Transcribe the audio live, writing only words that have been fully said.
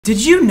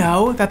Did you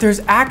know that there's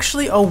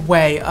actually a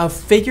way of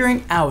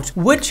figuring out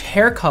which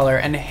hair color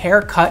and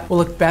haircut will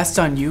look best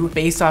on you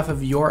based off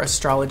of your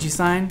astrology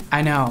sign?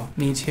 I know,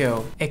 me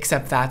too,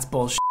 except that's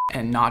bullshit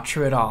and not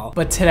true at all.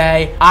 But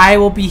today, I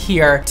will be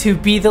here to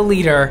be the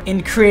leader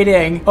in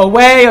creating a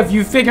way of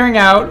you figuring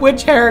out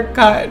which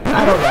haircut.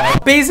 I don't know.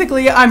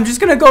 Basically, I'm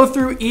just gonna go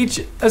through each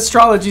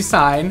astrology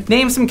sign,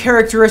 name some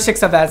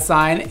characteristics of that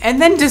sign,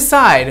 and then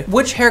decide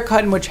which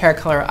haircut and which hair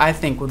color I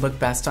think would look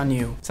best on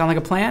you. Sound like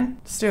a plan?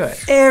 Let's do it.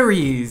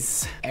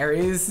 Aries.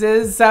 Aries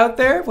is out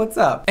there? What's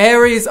up?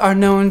 Aries are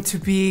known to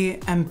be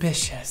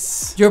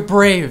ambitious. You're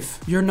brave.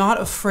 You're not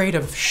afraid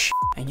of shit,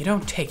 and you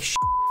don't take shit.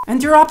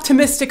 And you're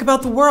optimistic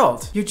about the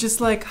world. You're just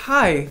like,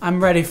 hi,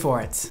 I'm ready for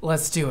it.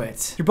 Let's do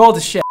it. You're bold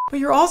as shit. But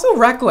you're also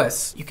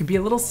reckless. You can be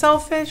a little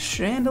selfish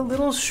and a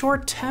little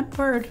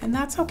short-tempered, and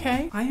that's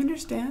okay. I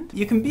understand.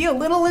 You can be a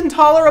little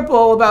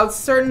intolerable about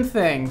certain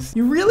things.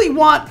 You really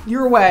want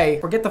your way,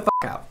 or get the fuck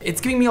out.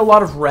 It's giving me a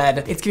lot of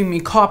red. It's giving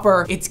me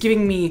copper. It's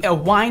giving me a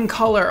wine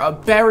color, a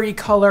berry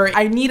color.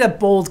 I need a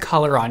bold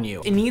color on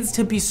you. It needs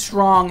to be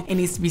strong, it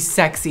needs to be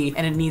sexy,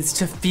 and it needs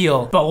to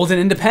feel bold and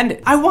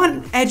independent. I want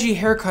an edgy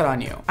haircut on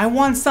you. I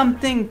want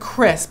something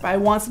crisp. I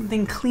want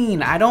something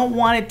clean. I don't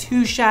want it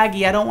too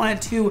shaggy. I don't want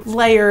it too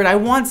layered. I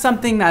want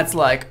something that's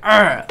like,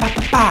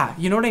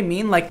 you know what I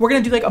mean? Like, we're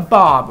gonna do like a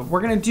bob.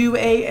 We're gonna do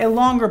a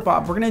longer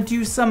bob. We're gonna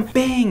do some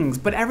bangs,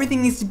 but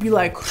everything needs to be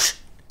like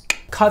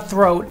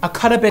cutthroat, a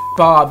cut-a-bit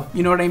bob,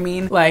 you know what I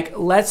mean? Like,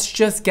 let's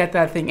just get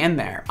that thing in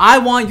there. I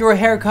want your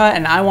haircut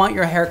and I want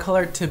your hair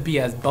color to be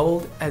as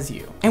bold as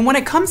you. And when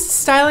it comes to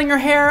styling your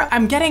hair,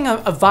 I'm getting a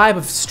vibe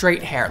of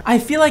straight hair. I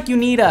feel like you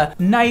need a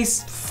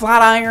nice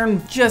flat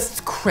iron,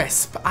 just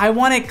crisp. I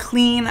want it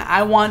clean,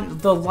 I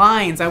want the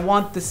lines, I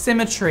want the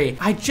symmetry.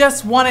 I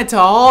just want it to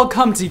all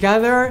come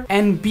together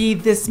and be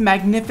this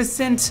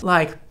magnificent,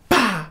 like,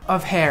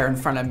 of hair in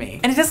front of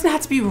me. And it doesn't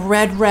have to be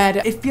red.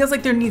 It feels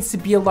like there needs to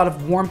be a lot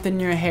of warmth in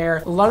your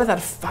hair. A lot of that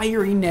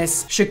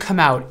fieriness should come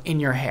out in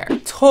your hair.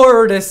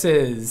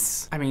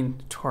 Taurus.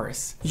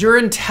 You're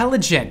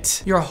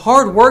intelligent, you're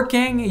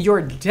hardworking,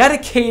 you're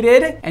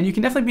dedicated, and you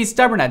can definitely be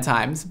stubborn at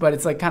times, but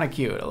it's like kind of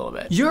cute a little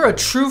bit. You're a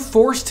true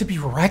force to be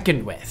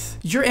reckoned with.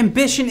 Your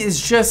ambition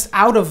is just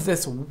out of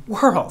this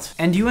world.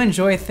 And you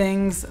enjoy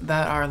things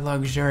that are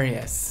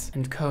luxurious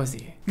and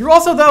cozy. You're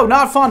also, though,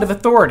 not fond of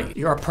authority.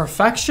 You're a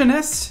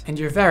perfectionist, and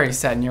you're very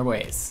set in your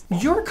ways.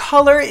 Your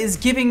color is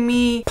giving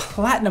me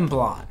platinum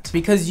blonde,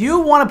 because you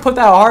want to put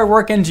that hard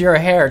work into your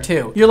hair,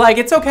 too. You're like,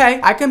 it's okay.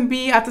 I can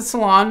be at the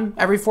salon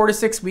every 4 to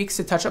 6 weeks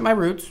to touch up my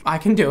roots. I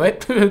can do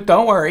it.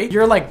 Don't worry.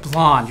 You're like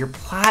blonde. You're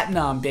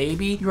platinum,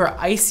 baby. You're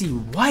icy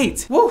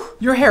white. Woo!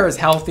 Your hair is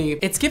healthy.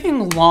 It's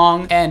giving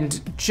long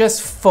and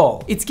just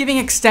full. It's giving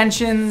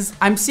extensions.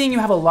 I'm seeing you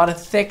have a lot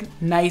of thick,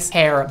 nice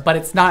hair, but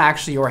it's not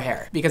actually your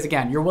hair, because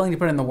again, you're willing to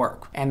put in the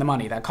work and the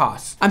money that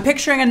costs. I'm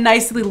picturing a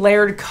nicely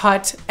layered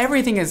cut.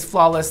 Everything is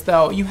flawless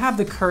though. You have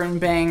the curtain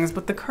bangs,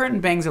 but the curtain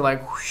bangs are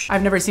like, whoosh.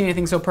 I've never seen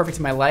anything so perfect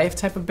in my life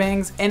type of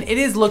bangs. And it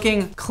is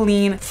looking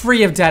clean,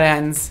 free of dead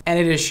ends, and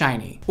it is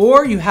shiny.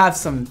 Or you have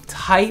some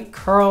tight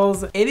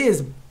curls. It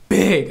is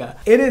big.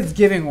 It is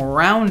giving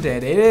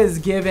rounded. It is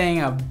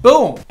giving a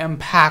boom,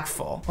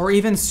 impactful, or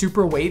even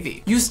super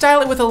wavy. You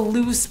style it with a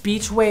loose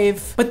beach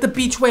wave, but the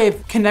beach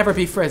wave can never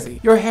be frizzy.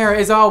 Your hair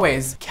is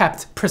always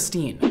kept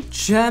pristine.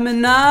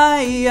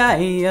 Gemini,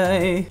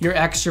 you're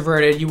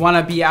extroverted. You want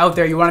to be out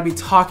there. You want to be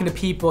talking to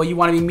people. You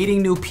want to be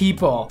meeting new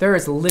people. There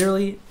is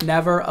literally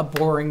never a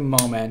boring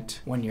moment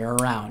when you're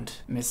around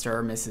Mr.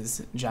 or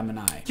Mrs.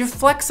 Gemini. You're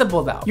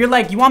flexible though. You're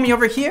like, you want me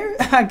over here?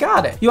 I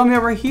got it. You want me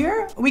over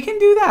here? We can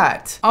do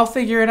that. I'll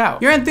figure it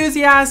out. You're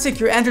enthusiastic,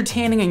 you're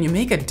entertaining, and you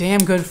make a damn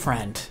good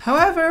friend.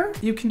 However,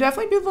 you can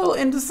definitely be a little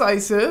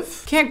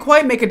indecisive. Can't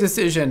quite make a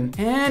decision.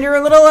 And you're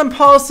a little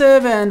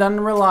impulsive and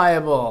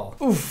unreliable.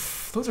 Oof.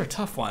 Those are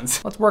tough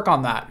ones. Let's work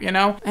on that, you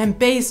know? And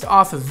based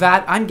off of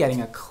that, I'm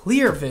getting a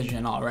clear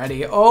vision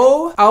already.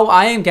 Oh,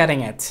 I am getting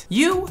it.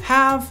 You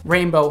have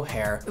rainbow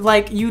hair.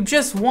 Like, you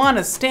just want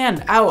to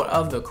stand out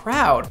of the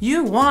crowd.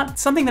 You want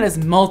something that is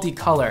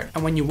multicolored.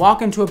 And when you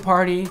walk into a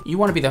party, you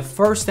want to be the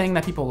first thing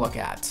that people look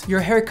at.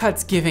 Your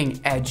haircut's giving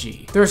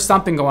edgy. There's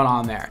something going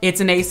on there. It's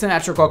an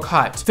asymmetrical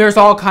cut. There's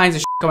all kinds of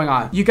shit going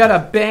on. You got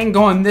a bang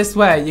going this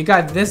way. You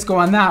got this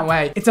going that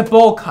way. It's a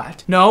bowl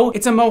cut. No,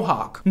 it's a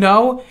mohawk.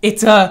 No,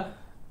 it's a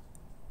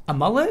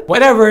mullet?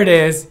 Whatever it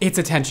is, it's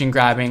attention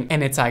grabbing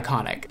and it's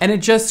iconic. And it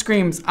just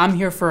screams, I'm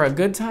here for a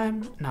good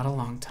time, not a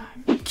long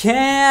time.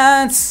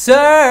 Cancer,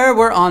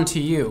 we're on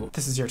to you.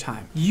 This is your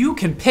time. You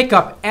can pick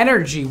up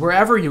energy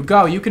wherever you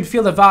go. You can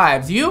feel the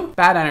vibes. You,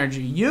 bad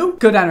energy. You,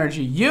 good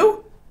energy.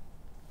 You,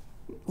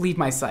 leave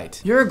my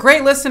sight. You're a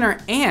great listener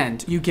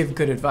and you give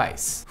good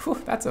advice.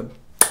 Whew, that's a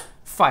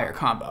Fire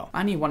combo.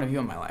 I need one of you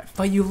in my life.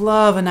 But you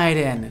love a night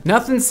in.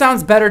 Nothing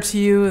sounds better to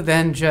you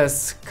than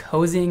just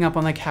cozying up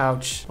on the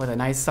couch with a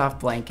nice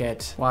soft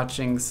blanket,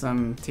 watching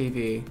some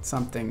TV,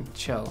 something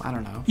chill, I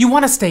don't know. You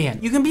want to stay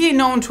in. You can be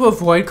known to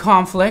avoid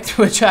conflict,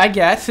 which I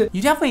get.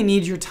 You definitely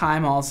need your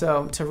time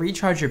also to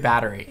recharge your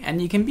battery,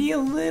 and you can be a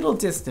little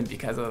distant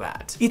because of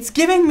that. It's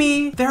giving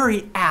me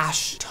very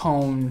ash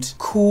toned,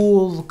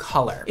 cool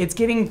color. It's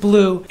giving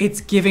blue,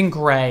 it's giving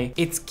gray,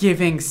 it's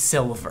giving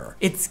silver.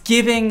 It's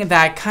giving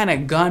that kind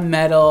of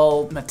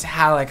gunmetal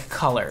metallic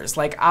colors.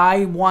 Like,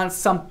 I want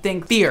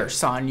something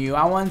fierce on you.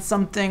 I want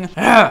something,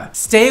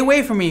 stay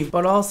away from me,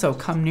 but also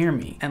come near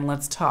me and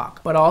let's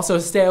talk. But also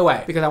stay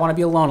away because I want to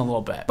be alone a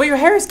little bit. But your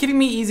hair is giving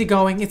me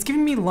easygoing. It's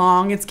giving me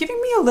long. It's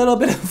giving me a little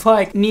bit of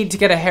like, need to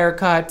get a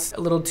haircut,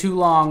 a little too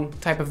long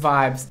type of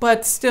vibes.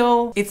 But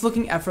still, it's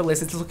looking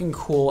effortless. It's looking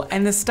cool.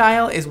 And the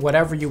style is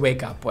whatever you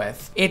wake up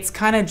with. It's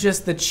kind of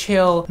just the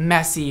chill,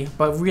 messy,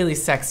 but really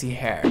sexy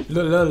hair.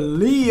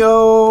 Leo.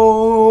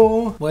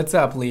 What's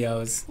up,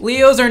 Leos?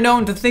 Leos are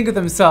known to think of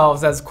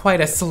themselves as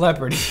quite a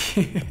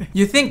celebrity.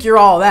 You think you're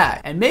all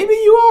that, and maybe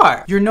you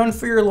are. You're known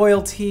for your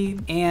loyalty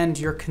and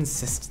your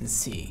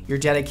consistency. Your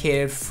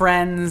dedicated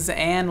friends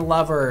and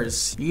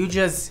lovers. You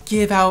just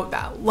give out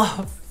that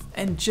love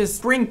and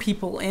just bring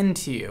people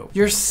into you.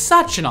 You're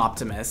such an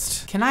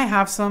optimist. Can I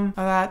have some of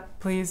that,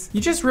 please?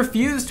 You just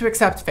refuse to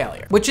accept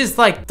failure, which is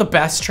like the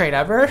best trait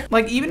ever.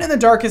 Like, even in the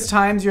darkest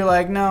times, you're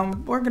like, no,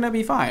 we're gonna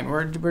be fine.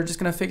 We're just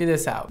gonna figure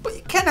this out. But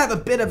you can have a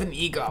bit of an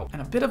ego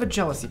and a bit of a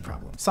jealousy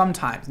problem.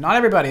 Sometimes, not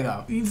everybody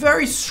though.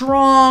 Very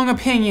strong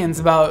opinions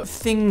about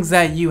things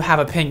that you have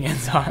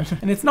opinions on.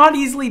 And it's not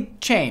easily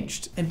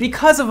changed. And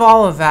because of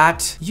all of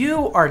that,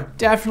 you are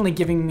definitely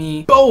giving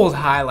me bold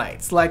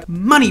highlights, like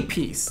money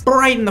piece,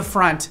 bright in the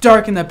front,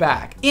 dark in the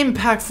back,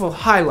 impactful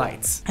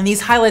highlights. And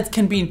these highlights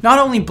can be not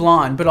only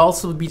blonde, but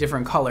also be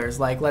different colors,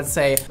 like let's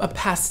say a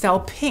pastel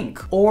pink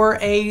or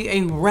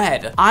a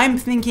red. I'm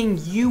thinking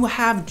you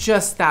have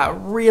just that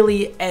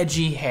really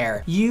edgy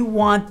hair. You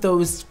want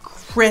those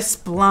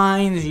crisp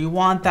lines, you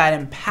want that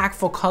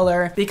impactful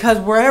color, because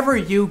wherever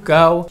you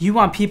go, you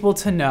want people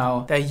to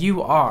know that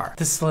you are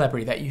the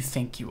celebrity that you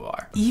think you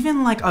are.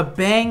 Even like a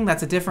bang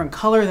that's a different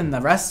color than the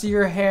rest of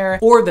your hair,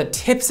 or the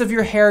tips of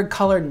your hair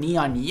colored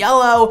neon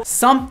yellow,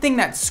 something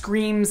that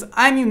screams,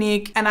 I'm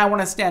unique and I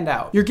want to stand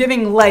out. You're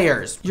giving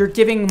layers, you're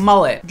giving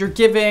mullet, you're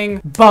giving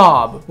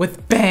bob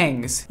with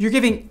bangs, you're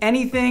giving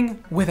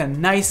anything with a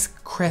nice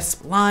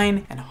crisp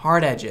line and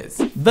hard edges.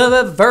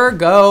 The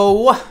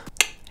Virgo.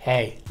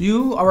 Hey,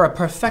 you are a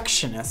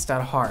perfectionist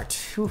at heart.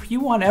 You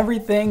want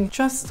everything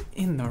just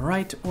in the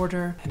right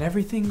order and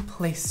everything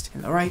placed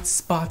in the right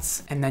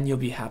spots, and then you'll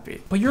be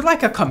happy. But you're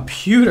like a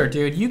computer,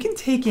 dude. You can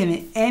take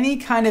in any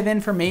kind of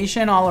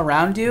information all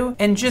around you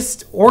and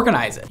just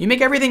organize it. You make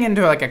everything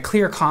into like a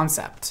clear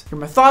concept. You're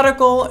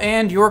methodical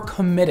and you're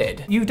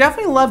committed. You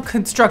definitely love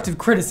constructive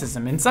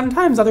criticism, and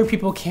sometimes other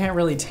people can't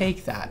really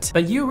take that.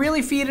 But you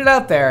really feed it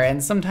out there,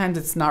 and sometimes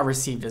it's not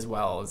received as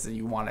well as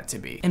you want it to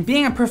be. And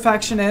being a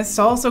perfectionist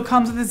also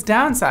comes with its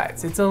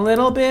downsides. It's a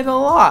little bit a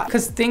lot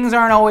because things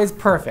aren't always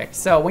perfect.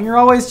 So when you're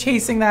always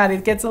chasing that,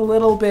 it gets a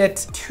little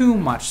bit too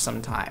much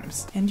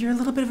sometimes. And you're a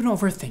little bit of an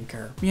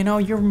overthinker. You know,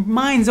 your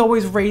mind's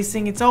always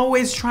racing. It's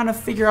always trying to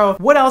figure out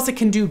what else it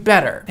can do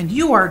better. And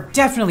you are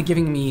definitely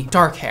giving me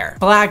dark hair,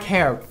 black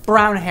hair,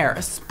 brown hair,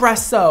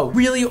 espresso,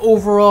 really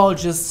overall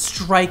just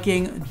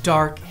striking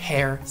dark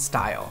hair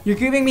style. You're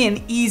giving me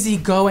an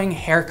easygoing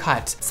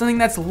haircut, something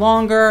that's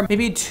longer,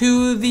 maybe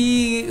to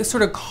the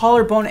sort of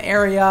collarbone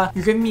area.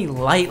 You're giving me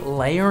light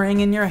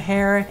layering in your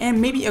hair,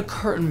 and maybe a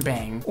curtain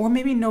bang, or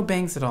maybe no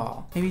bangs at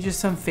all. Maybe just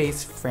some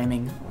face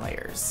framing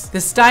layers. The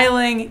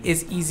styling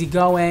is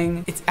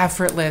easygoing, it's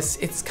effortless,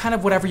 it's kind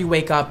of whatever you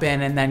wake up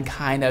in and then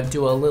kind of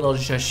do a little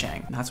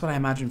zhushing. That's what I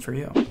imagine for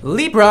you.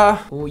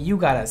 Libra, oh, you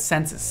got a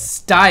sense of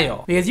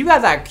style, because you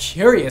got that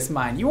curious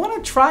mind. You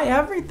want to try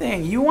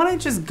everything. You want to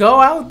just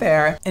go out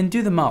there and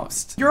do the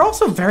most. You're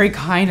also very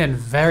kind and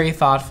very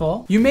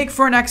thoughtful. You make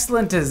for an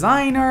excellent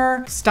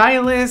designer,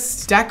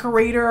 stylist,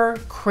 decorator,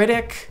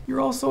 critic. You're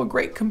also a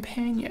great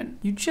companion.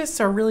 You just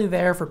are really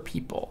there for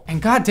people.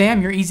 And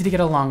goddamn, you're easy to get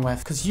along with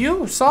because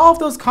you solve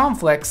those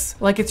conflicts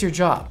like it's your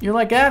job. You're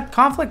like,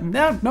 conflict,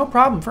 no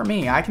problem for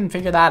me. I can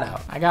figure that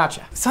out. I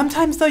gotcha.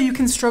 Sometimes though, you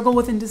can struggle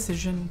with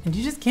indecision and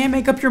you just can't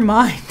make up your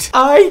mind.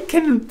 I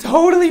can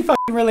totally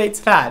fucking relate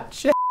to that.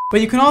 Shit. But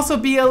you can also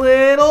be a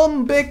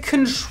little bit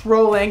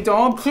controlling.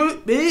 Don't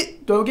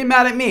get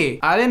mad at me.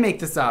 I didn't make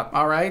this up,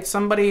 all right?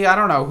 Somebody, I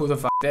don't know who the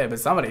fuck did, but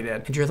somebody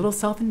did. And you're a little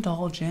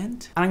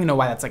self-indulgent. I don't even know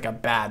why that's like a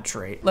bad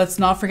trait. Let's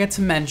not forget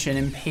to mention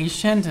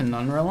impatient and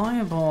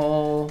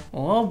unreliable. A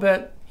little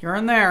bit here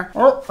and there.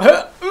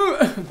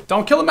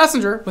 Don't kill the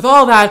messenger. With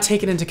all that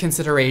taken into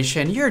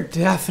consideration, you're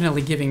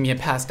definitely giving me a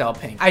pastel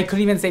pink. I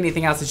couldn't even say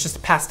anything else. It's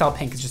just pastel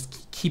pink. It's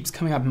just keeps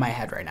coming up in my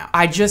head right now.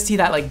 I just see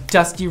that like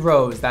dusty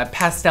rose, that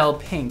pastel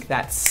pink,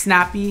 that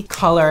snappy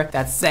color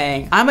that's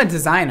saying, I'm a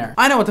designer.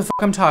 I know what the fuck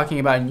I'm talking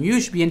about and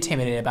you should be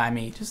intimidated by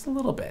me just a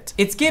little bit.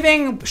 It's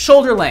giving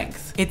shoulder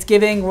length. It's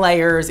giving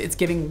layers. It's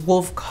giving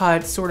wolf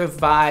cut sort of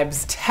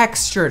vibes,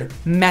 textured,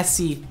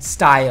 messy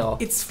style.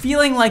 It's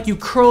feeling like you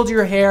curled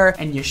your hair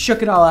and you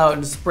shook it all out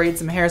and sprayed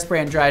some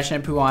hairspray and dry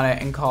shampoo on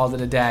it and called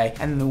it a day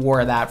and then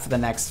wore that for the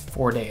next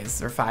 4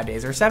 days or 5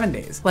 days or 7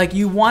 days. Like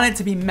you want it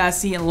to be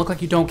messy and look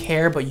like you don't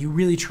care, but you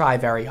really try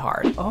very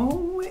hard.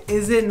 Oh,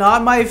 is it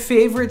not my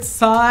favorite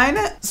sign?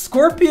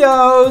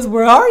 Scorpios,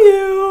 where are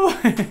you?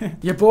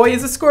 Your boy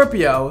is a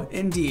Scorpio,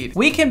 indeed.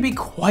 We can be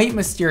quite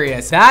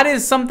mysterious. That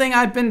is something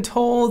I've been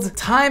told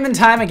time and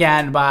time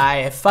again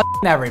by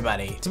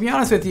everybody. To be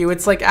honest with you,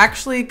 it's like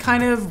actually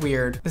kind of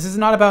weird. This is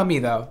not about me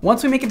though.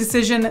 Once we make a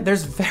decision,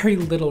 there's very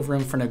little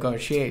room for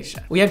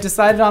negotiation. We have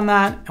decided on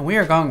that and we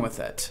are going with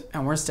it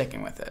and we're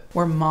sticking with it.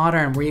 We're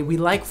modern. We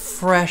like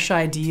fresh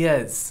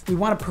ideas. We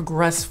want to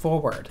progress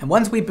forward. And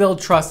once we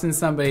build trust in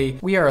somebody,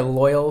 we are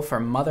loyal for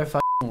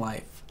motherfucking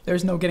life.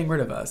 There's no getting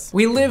rid of us.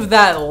 We live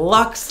that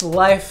luxe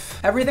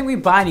life. Everything we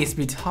buy needs to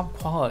be top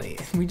quality.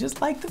 We just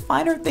like the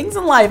finer things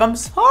in life. I'm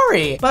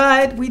sorry.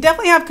 But we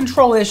definitely have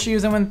control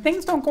issues, and when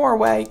things don't go our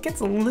way, it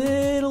gets a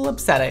little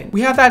upsetting.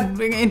 We have that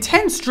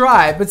intense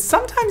drive, but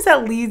sometimes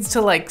that leads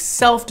to like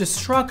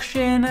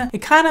self-destruction.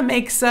 It kind of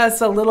makes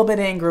us a little bit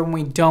angry when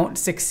we don't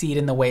succeed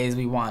in the ways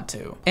we want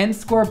to. And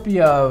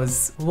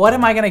Scorpios, what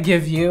am I gonna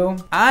give you?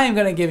 I'm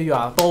gonna give you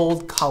a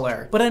bold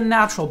color, but a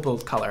natural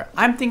bold color.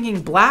 I'm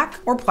thinking black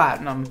or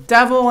platinum.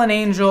 Devil and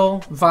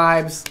angel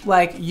vibes.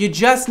 Like you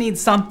just need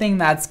something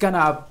that's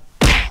gonna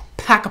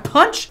pack a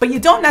punch, but you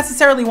don't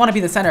necessarily want to be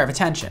the center of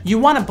attention. You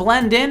want to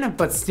blend in,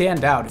 but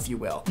stand out, if you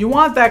will. You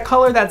want that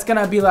color that's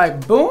gonna be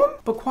like boom,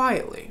 but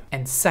quietly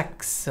and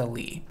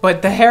sexily.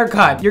 But the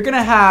haircut, you're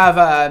gonna have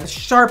a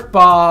sharp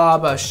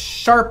bob, a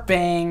sharp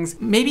bangs,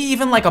 maybe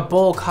even like a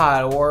bowl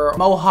cut or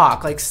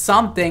mohawk, like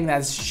something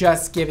that's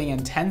just giving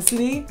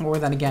intensity. Or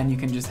then again, you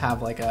can just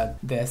have like a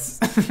this.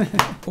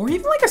 Or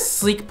even like a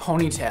sleek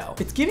ponytail.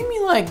 It's giving me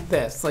like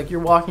this, like you're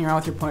walking around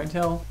with your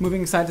ponytail,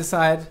 moving side to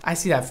side. I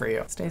see that for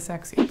you. Stay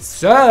sexy.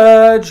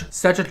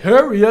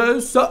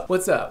 Sagittarius.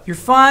 What's up? You're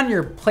fun,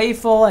 you're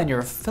playful, and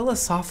you're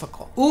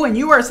philosophical. Ooh, and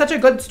you are such a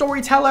good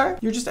storyteller.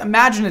 You're just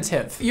imaginative.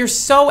 You're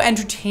so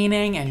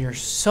entertaining and you're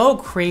so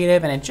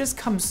creative and it just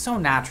comes so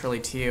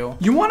naturally to you.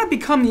 You want to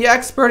become the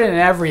expert in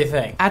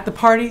everything. At the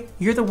party,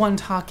 you're the one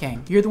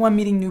talking. You're the one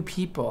meeting new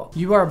people.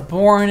 You are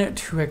born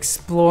to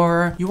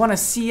explore. You want to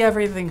see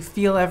everything,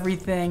 feel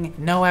everything,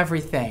 know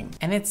everything.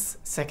 And it's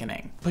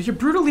sickening. But you're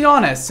brutally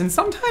honest and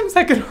sometimes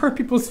that can hurt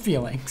people's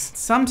feelings.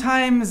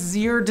 Sometimes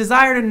your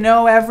desire to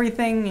know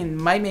everything and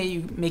might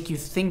make you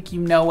think you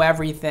know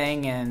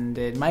everything, and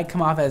it might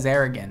come off as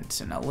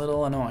arrogant and a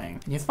little annoying.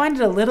 And you find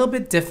it a little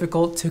bit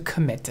difficult to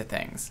commit to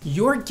things.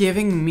 You're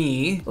giving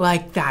me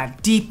like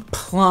that deep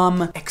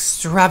plum,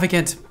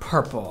 extravagant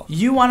purple.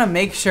 You want to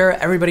make sure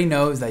everybody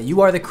knows that you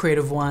are the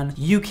creative one.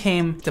 You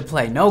came to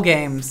play no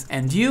games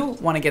and you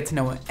want to get to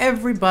know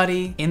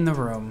everybody in the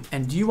room,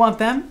 and you want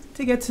them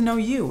to get to know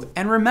you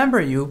and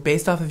remember you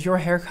based off of your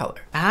hair color.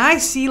 And I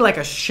see like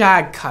a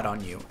shag cut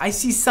on you. I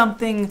see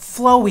something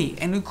flowy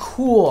and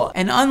cool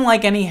and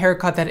unlike any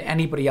haircut that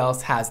anybody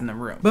else has in the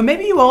room. But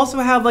maybe you also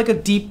have like a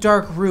deep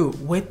dark root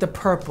with the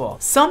purple.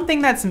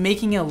 Something that's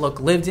making it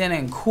look lived in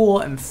and cool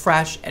and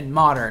fresh and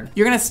modern.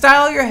 You're gonna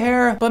style your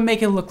hair, but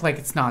make it look like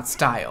it's not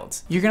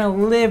styled. You're gonna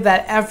live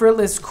that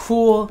effortless,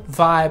 cool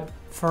vibe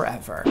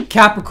forever.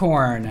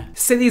 Capricorn,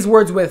 say these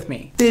words with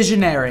me.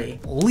 Visionary,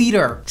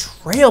 leader,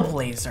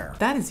 trailblazer.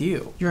 That is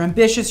you. You're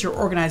ambitious, you're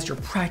organized, you're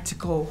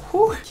practical.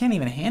 Whew, can't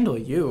even handle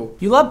you.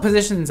 You love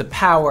positions of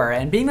power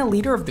and being the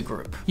leader of the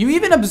group. You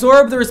even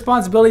absorb the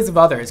responsibilities of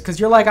others because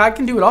you're like, I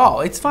can do it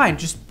all. It's fine,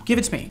 just give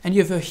it to me. And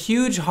you have a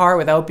huge heart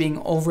without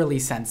being overly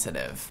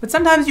sensitive. But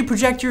sometimes you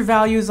project your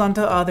values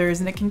onto others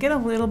and it can get a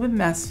little bit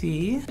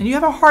messy. And you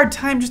have a hard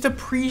time just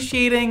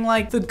appreciating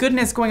like the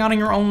goodness going on in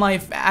your own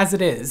life as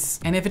it is.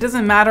 And if it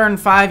doesn't matter in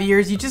 5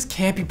 years, you just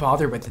can't be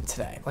bothered with it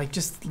today. Like,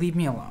 just leave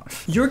me alone.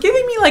 You're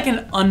giving me like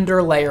an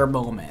underlayer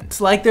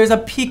moment. Like there's a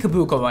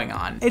peekaboo going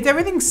on. It's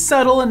everything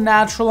subtle and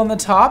natural on the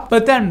top,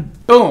 but then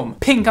boom,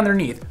 pink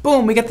underneath.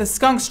 Boom, we get the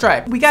skunk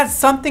stripe. We got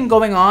something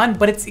going on,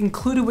 but it's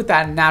included with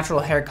that natural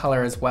hair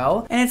color as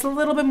well. And it's a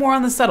little bit more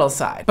on the subtle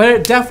side, but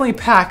it definitely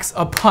packs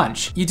a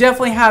punch. You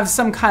definitely have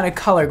some kind of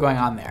color going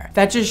on there.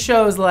 That just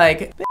shows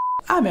like,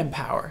 I'm in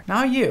power,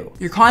 not you.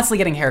 You're constantly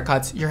getting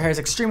haircuts. Your hair is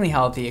extremely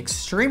healthy,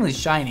 extremely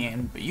shiny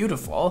and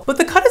beautiful, but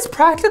the cut is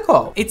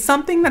practical. It's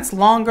something that's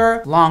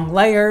longer, long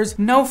layers,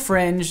 no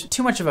fringe,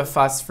 too much of a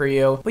fuss for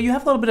you, but you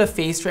have a little bit of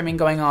face trimming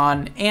going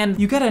on and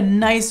you get a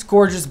nice,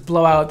 gorgeous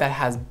blowout that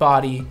has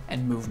body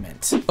and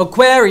movement.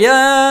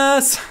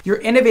 Aquarius,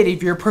 you're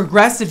innovative, you're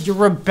progressive, you're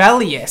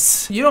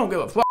rebellious. You don't give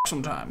a fuck.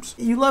 sometimes.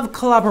 You love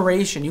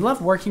collaboration. You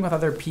love working with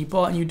other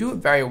people, and you do it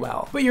very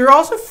well. But you're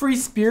also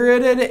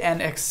free-spirited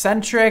and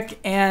eccentric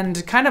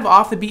and kind of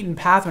off the beaten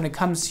path when it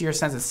comes to your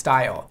sense of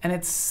style. And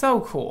it's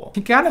so cool.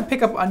 You kind of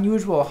pick up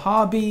unusual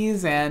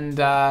hobbies and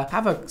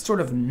have a sort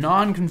of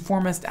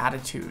non-conformist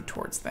attitude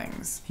towards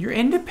things. You're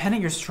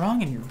independent, you're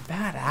strong, and you're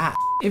badass.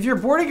 If you're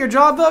bored at your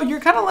job though, you're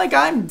kind of like,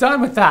 I'm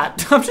done with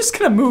that. I'm just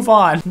gonna move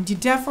on. You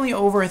definitely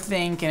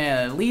overthink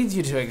and it leads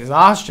you to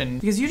exhaustion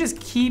because you just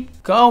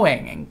keep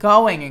going and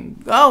going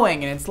and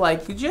going. And it's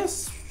like,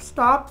 just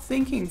stop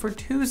thinking for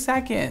 2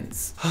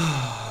 seconds.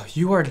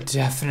 You are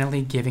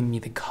definitely giving me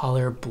the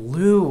color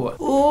blue.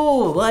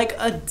 Ooh, like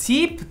a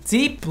deep,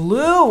 deep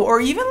blue,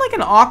 or even like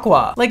an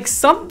aqua. Like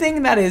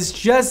something that is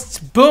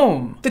just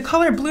boom. The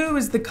color blue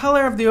is the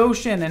color of the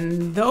ocean,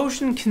 and the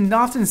ocean can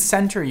often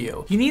center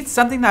you. You need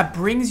something that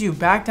brings you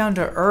back down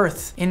to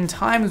earth in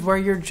times where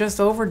you're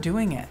just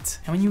overdoing it.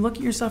 And when you look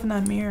at yourself in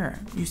that mirror,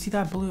 you see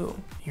that blue.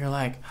 You're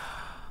like,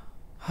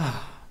 I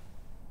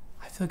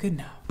feel good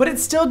now. But it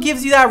still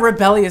gives you that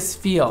rebellious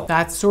feel.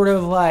 That sort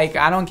of like,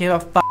 I don't give a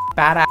fuck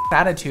badass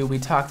attitude we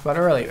talked about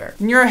earlier.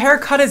 And your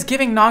haircut is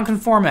giving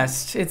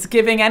nonconformist. It's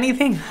giving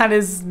anything that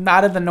is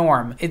out of the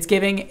norm. It's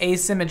giving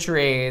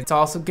asymmetry. It's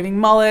also giving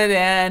mullet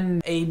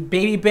and a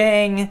baby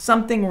bang.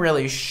 Something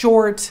really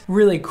short,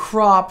 really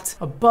cropped,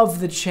 above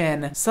the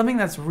chin. Something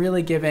that's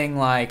really giving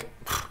like,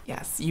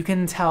 yes, you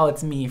can tell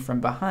it's me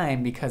from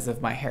behind because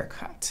of my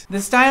haircut.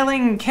 The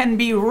styling can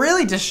be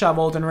really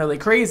disheveled and really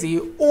crazy,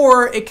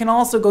 or it can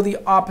also go the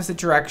opposite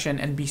direction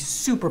and be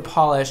super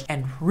polished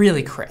and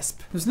really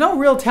crisp. There's no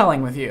real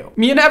telling with you.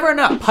 You never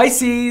know.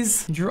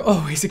 Pisces, you're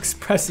always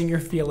expressing your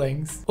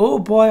feelings. Oh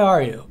boy,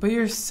 are you. But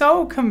you're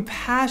so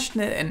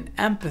compassionate and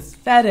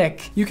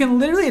empathetic. You can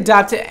literally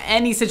adapt to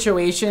any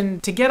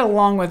situation to get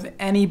along with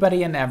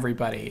anybody and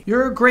everybody.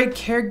 You're a great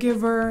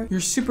caregiver,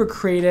 you're super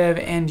creative,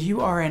 and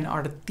you are an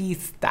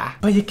artista,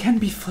 but you can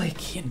be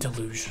flaky and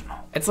delusional.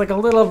 It's like a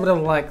little bit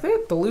of like,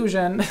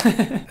 delusion.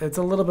 It's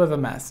a little bit of a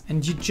mess.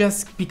 And you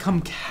just become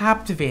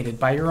captivated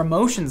by your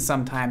emotions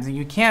sometimes and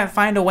you can't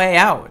find a way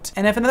out.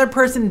 And if another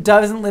person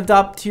doesn't live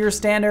up to your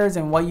standards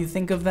and what you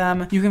think of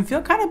them, you can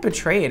feel kind of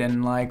betrayed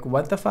and like,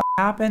 what the fuck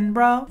happened,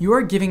 bro? You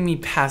are giving me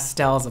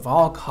pastels of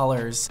all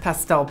colors.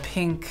 Pastel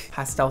pink,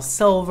 pastel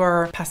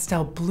silver,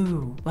 pastel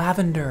blue,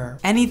 lavender.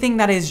 Anything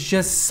that is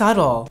just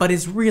subtle, but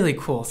is really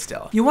cool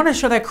still. You want to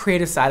show that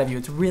creative side of you.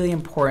 It's really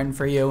important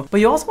for you. But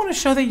you also want to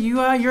show that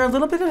you're a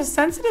little bit of a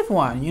sensitive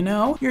one, you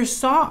know? You're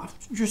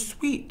soft, you're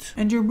sweet,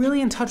 and you're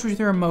really in touch with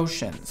your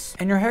emotions.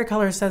 And your hair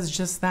color says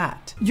just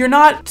that. You're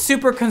not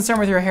super concerned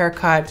with your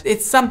haircut.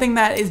 It's something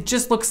that it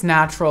just looks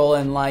natural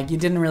and like you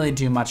didn't really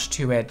do much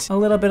to it. A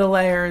little bit of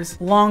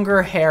layers, longer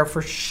hair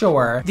for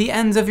sure. The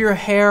ends of your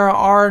hair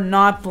are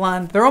not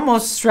blunt. They're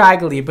almost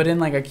straggly, but in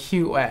like a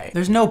cute way.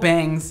 There's no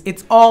bangs.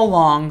 It's all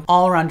long,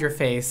 all around your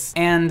face,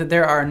 and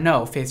there are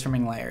no face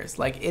trimming layers.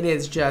 Like it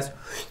is just,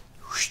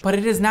 but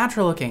it is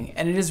natural looking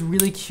and it is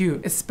really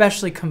cute,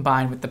 especially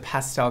combined with the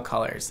pastel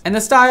colors. And the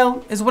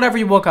style is whatever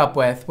you woke up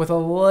with a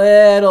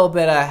little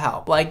bit of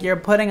help. Like you're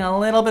putting a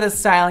little bit of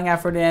styling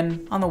effort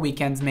in on the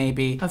weekends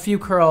maybe. A few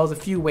curls, a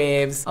few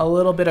waves, a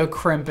little bit of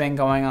crimping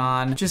going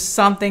on. Just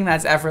something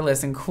that's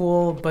effortless and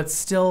cool, but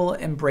still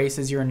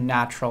embraces your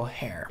natural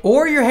hair.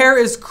 Or your hair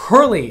is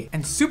curly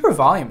and super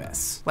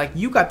voluminous. Like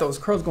you got those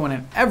curls going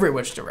in every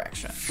which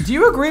direction. Do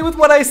you agree with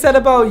what I said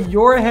about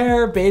your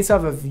hair based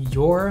off of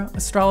your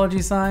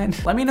astrology sign?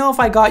 Let me know if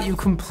I got you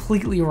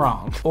completely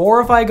wrong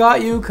or if I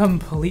got you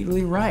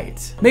completely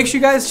right. Make sure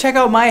you guys check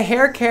out my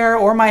hair care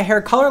or my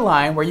hair color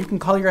line where you can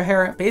color your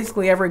hair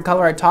basically every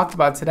color I talked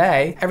about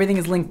today. Everything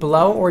is linked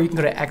below, or you can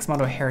go to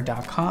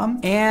xmotohair.com.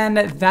 And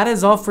that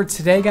is all for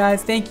today,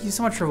 guys. Thank you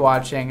so much for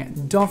watching.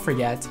 Don't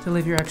forget to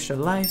live your extra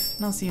life,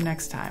 and I'll see you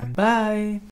next time. Bye.